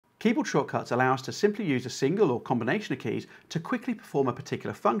Keyboard shortcuts allow us to simply use a single or combination of keys to quickly perform a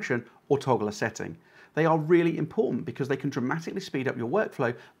particular function or toggle a setting. They are really important because they can dramatically speed up your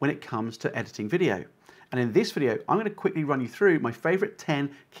workflow when it comes to editing video. And in this video, I'm going to quickly run you through my favorite 10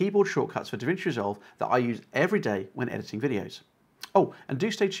 keyboard shortcuts for DaVinci Resolve that I use every day when editing videos. Oh, and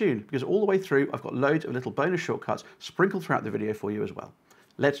do stay tuned because all the way through, I've got loads of little bonus shortcuts sprinkled throughout the video for you as well.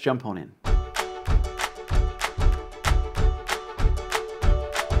 Let's jump on in.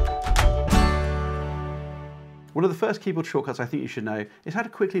 One of the first keyboard shortcuts I think you should know is how to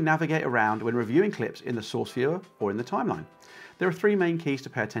quickly navigate around when reviewing clips in the source viewer or in the timeline. There are three main keys to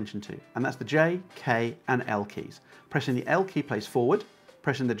pay attention to, and that's the J, K, and L keys. Pressing the L key plays forward,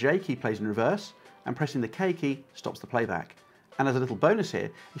 pressing the J key plays in reverse, and pressing the K key stops the playback. And as a little bonus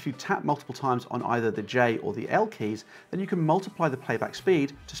here, if you tap multiple times on either the J or the L keys, then you can multiply the playback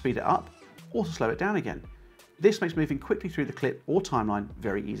speed to speed it up or to slow it down again. This makes moving quickly through the clip or timeline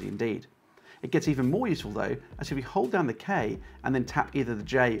very easy indeed. It gets even more useful though, as if you hold down the K and then tap either the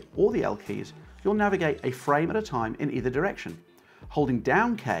J or the L keys, you'll navigate a frame at a time in either direction. Holding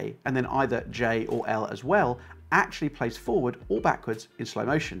down K and then either J or L as well actually plays forward or backwards in slow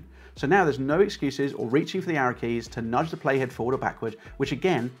motion. So now there's no excuses or reaching for the arrow keys to nudge the playhead forward or backward, which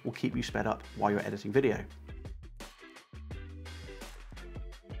again will keep you sped up while you're editing video.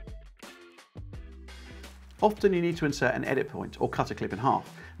 Often you need to insert an edit point or cut a clip in half.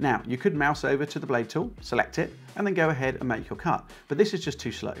 Now, you could mouse over to the blade tool, select it, and then go ahead and make your cut, but this is just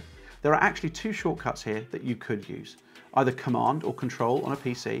too slow. There are actually two shortcuts here that you could use. Either Command or Control on a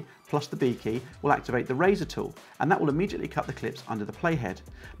PC plus the B key will activate the razor tool, and that will immediately cut the clips under the playhead.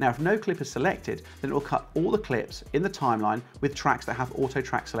 Now, if no clip is selected, then it will cut all the clips in the timeline with tracks that have auto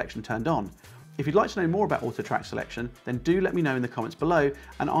track selection turned on. If you'd like to know more about auto track selection, then do let me know in the comments below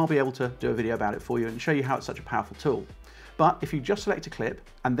and I'll be able to do a video about it for you and show you how it's such a powerful tool. But if you just select a clip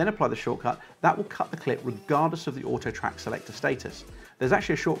and then apply the shortcut, that will cut the clip regardless of the auto track selector status. There's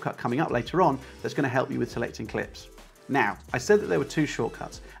actually a shortcut coming up later on that's going to help you with selecting clips. Now, I said that there were two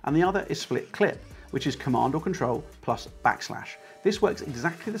shortcuts, and the other is split clip, which is Command or Control plus \. This works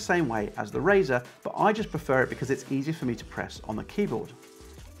exactly the same way as the razor, but I just prefer it because it's easier for me to press on the keyboard.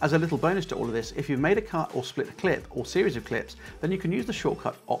 As a little bonus to all of this, if you've made a cut or split a clip or series of clips, then you can use the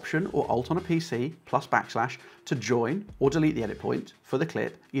shortcut Option or Alt on a PC plus \ to join or delete the edit point for the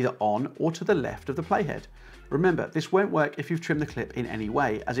clip either on or to the left of the playhead. Remember, this won't work if you've trimmed the clip in any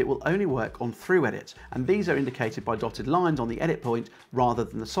way, as it will only work on through edits, and these are indicated by dotted lines on the edit point rather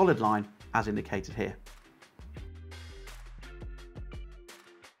than the solid line as indicated here.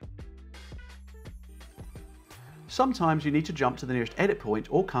 Sometimes you need to jump to the nearest edit point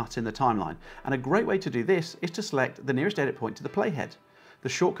or cut in the timeline, and a great way to do this is to select the nearest edit point to the playhead. The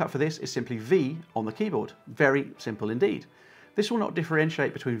shortcut for this is simply V on the keyboard. Very simple indeed. This will not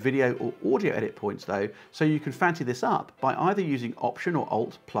differentiate between video or audio edit points though, so you can fancy this up by either using Option or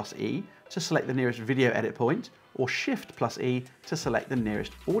Alt plus E to select the nearest video edit point, or Shift plus E to select the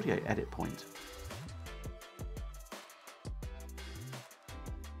nearest audio edit point.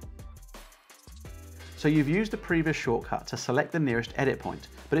 So you've used the previous shortcut to select the nearest edit point,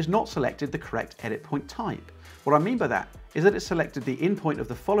 but it's not selected the correct edit point type. What I mean by that is that it's selected the in point of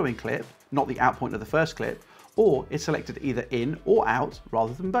the following clip, not the out point of the first clip, or it's selected either in or out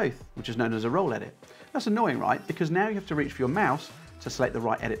rather than both, which is known as a roll edit. That's annoying, right? Because now you have to reach for your mouse to select the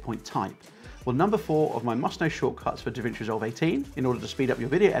right edit point type. Well, number 4 of my must-know shortcuts for DaVinci Resolve 18 in order to speed up your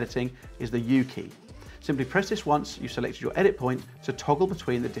video editing is the U key. Simply press this once you've selected your edit point to toggle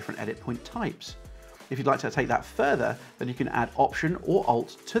between the different edit point types. If you'd like to take that further, then you can add Option or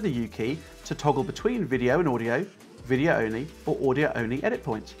Alt to the U key to toggle between video and audio, video only, or audio only edit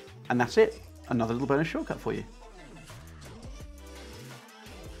points. And that's it, another little bonus shortcut for you.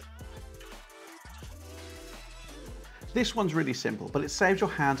 This one's really simple, but it saves your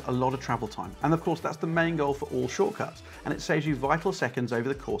hands a lot of travel time. And of course, that's the main goal for all shortcuts, and it saves you vital seconds over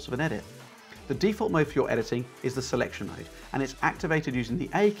the course of an edit. The default mode for your editing is the selection mode, and it's activated using the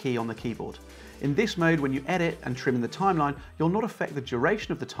A key on the keyboard. In this mode, when you edit and trim in the timeline, you'll not affect the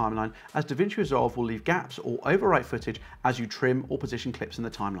duration of the timeline, as DaVinci Resolve will leave gaps or overwrite footage as you trim or position clips in the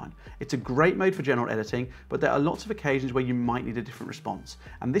timeline. It's a great mode for general editing, but there are lots of occasions where you might need a different response,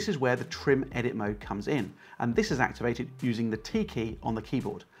 and this is where the trim edit mode comes in, and this is activated using the T key on the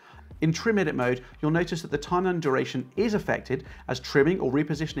keyboard. In trim edit mode, you'll notice that the timeline duration is affected, as trimming or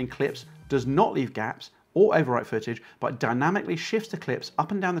repositioning clips does not leave gaps or overwrite footage, but dynamically shifts the clips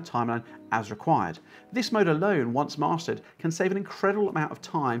up and down the timeline as required. This mode alone, once mastered, can save an incredible amount of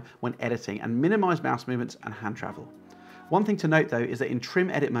time when editing and minimize mouse movements and hand travel. One thing to note though is that in trim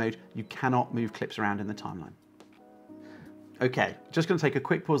edit mode, you cannot move clips around in the timeline. Okay, just going to take a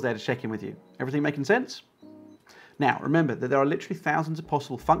quick pause there to check in with you. Everything making sense? Now, remember that there are literally thousands of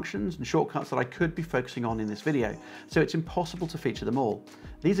possible functions and shortcuts that I could be focusing on in this video, so it's impossible to feature them all.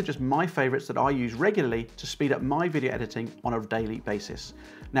 These are just my favorites that I use regularly to speed up my video editing on a daily basis.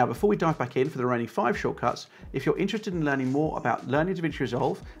 Now, before we dive back in for the remaining 5 shortcuts, if you're interested in learning more about learning DaVinci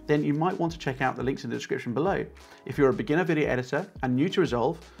Resolve, then you might want to check out the links in the description below. If you're a beginner video editor and new to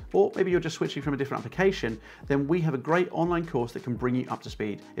Resolve, or maybe you're just switching from a different application, then we have a great online course that can bring you up to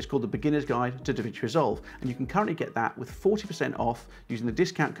speed. It's called the Beginner's Guide to DaVinci Resolve, and you can currently get that with 40% off using the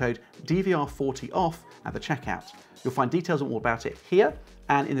discount code DVR40OFF at the checkout. You'll find details on all about it here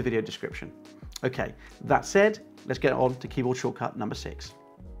and in the video description. Okay, that said, let's get on to keyboard shortcut number 6.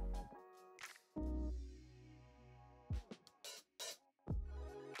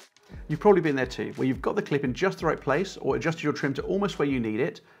 You've probably been there too, where you've got the clip in just the right place or adjusted your trim to almost where you need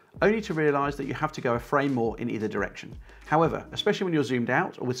it, only to realise that you have to go a frame more in either direction. However, especially when you're zoomed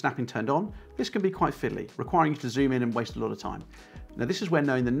out or with snapping turned on, this can be quite fiddly, requiring you to zoom in and waste a lot of time. Now this is where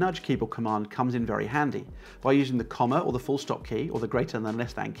knowing the nudge keyboard command comes in very handy. By using the comma or the full stop key or the greater than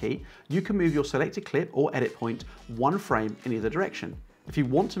less than key, you can move your selected clip or edit point 1 frame in either direction. If you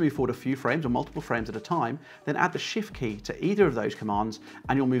want to move forward a few frames or multiple frames at a time, then add the shift key to either of those commands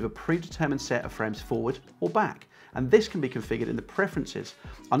and you'll move a predetermined set of frames forward or back. And this can be configured in the preferences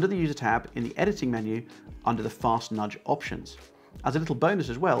under the user tab in the editing menu under the fast nudge options. As a little bonus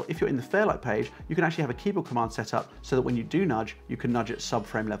as well, if you're in the Fairlight page, you can actually have a keyboard command set up so that when you do nudge, you can nudge at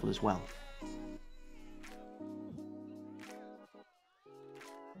subframe level as well.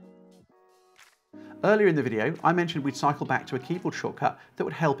 Earlier in the video, I mentioned we'd cycle back to a keyboard shortcut that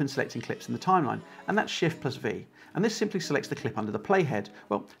would help in selecting clips in the timeline, and that's Shift+V. And this simply selects the clip under the playhead.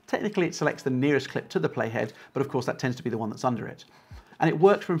 Well, technically it selects the nearest clip to the playhead, but of course that tends to be the one that's under it. And it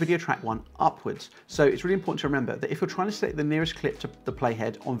works from video track 1 upwards. So it's really important to remember that if you're trying to select the nearest clip to the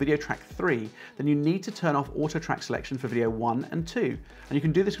playhead on video track 3, then you need to turn off auto track selection for video 1 and 2. And you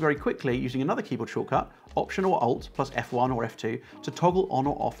can do this very quickly using another keyboard shortcut, Option or Alt plus F1 or F2, to toggle on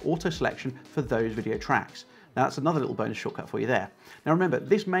or off auto selection for those video tracks. Now that's another little bonus shortcut for you there. Now remember,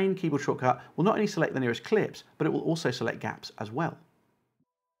 this main keyboard shortcut will not only select the nearest clips, but it will also select gaps as well.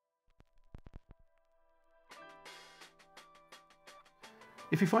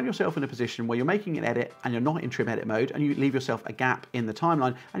 If you find yourself in a position where you're making an edit and you're not in trim edit mode and you leave yourself a gap in the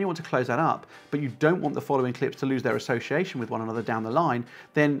timeline and you want to close that up, but you don't want the following clips to lose their association with one another down the line,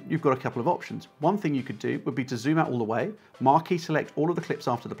 then you've got a couple of options. One thing you could do would be to zoom out all the way, marquee select all of the clips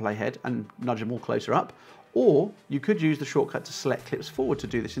after the playhead and nudge them all closer up, or you could use the shortcut to select clips forward to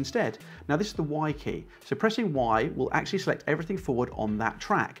do this instead. Now this is the Y key, so pressing Y will actually select everything forward on that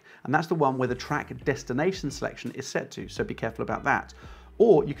track, and that's the one where the track destination selection is set to, so be careful about that.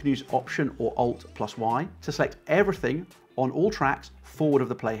 Or you can use Option or Alt plus Y to select everything on all tracks forward of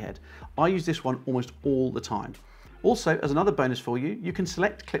the playhead. I use this one almost all the time. Also, as another bonus for you, you can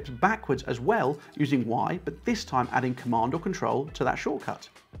select clips backwards as well using Y, but this time adding Command or Control to that shortcut.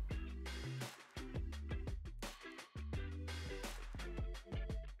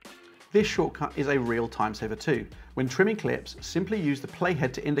 This shortcut is a real time saver too. When trimming clips, simply use the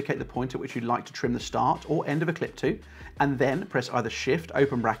playhead to indicate the point at which you'd like to trim the start or end of a clip to, and then press either Shift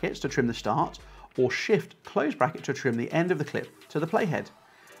open brackets to trim the start, or Shift close bracket to trim the end of the clip to the playhead.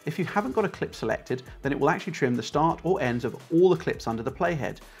 If you haven't got a clip selected, then it will actually trim the start or ends of all the clips under the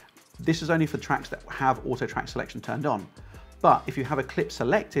playhead. This is only for tracks that have auto track selection turned on. But if you have a clip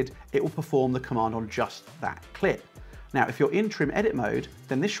selected, it will perform the command on just that clip. Now, if you're in trim edit mode,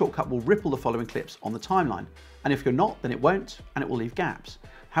 then this shortcut will ripple the following clips on the timeline. And if you're not, then it won't, and it will leave gaps.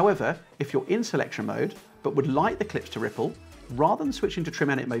 However, if you're in selection mode, but would like the clips to ripple, rather than switching to trim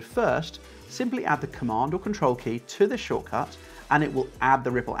edit mode first, simply add the Command or Control key to this shortcut, and it will add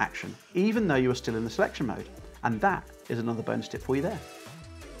the ripple action, even though you are still in the selection mode. And that is another bonus tip for you there.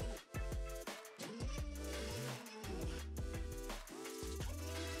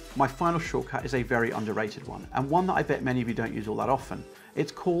 My final shortcut is a very underrated one, and one that I bet many of you don't use all that often.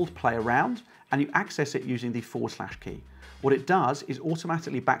 It's called Play Around, and you access it using the / key. What it does is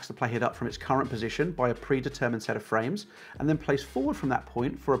automatically backs the playhead up from its current position by a predetermined set of frames, and then plays forward from that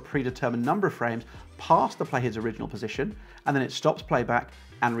point for a predetermined number of frames past the playhead's original position, and then it stops playback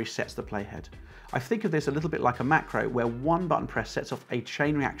and resets the playhead. I think of this a little bit like a macro where one button press sets off a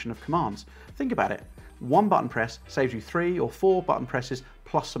chain reaction of commands. Think about it. One button press saves you 3 or 4 button presses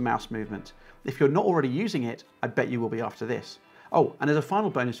plus some mouse movement. If you're not already using it, I bet you will be after this. Oh, and as a final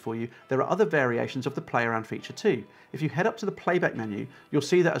bonus for you, there are other variations of the Play Around feature too. If you head up to the playback menu, you'll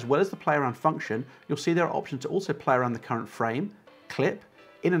see that as well as the Play Around function, you'll see there are options to also play around the current frame, clip,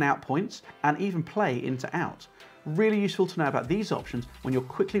 in and out points, and even play into out. Really useful to know about these options when you're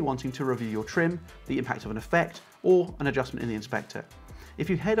quickly wanting to review your trim, the impact of an effect, or an adjustment in the inspector. If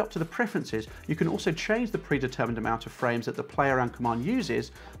you head up to the preferences, you can also change the predetermined amount of frames that the play around command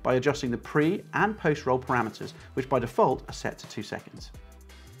uses by adjusting the pre and post roll parameters, which by default are set to 2 seconds.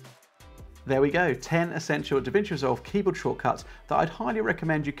 There we go, 10 essential DaVinci Resolve keyboard shortcuts that I'd highly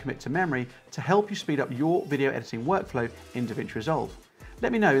recommend you commit to memory to help you speed up your video editing workflow in DaVinci Resolve.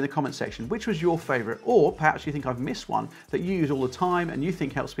 Let me know in the comment section which was your favourite, or perhaps you think I've missed one that you use all the time and you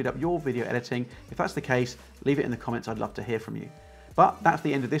think helps speed up your video editing. If that's the case, leave it in the comments, I'd love to hear from you. But that's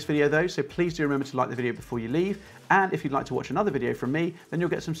the end of this video though, so please do remember to like the video before you leave, and if you'd like to watch another video from me, then you'll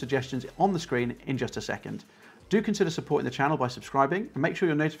get some suggestions on the screen in just a second. Do consider supporting the channel by subscribing, and make sure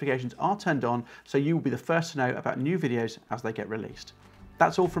your notifications are turned on so you will be the first to know about new videos as they get released.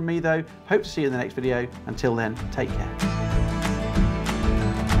 That's all from me though, hope to see you in the next video. Until then, take care.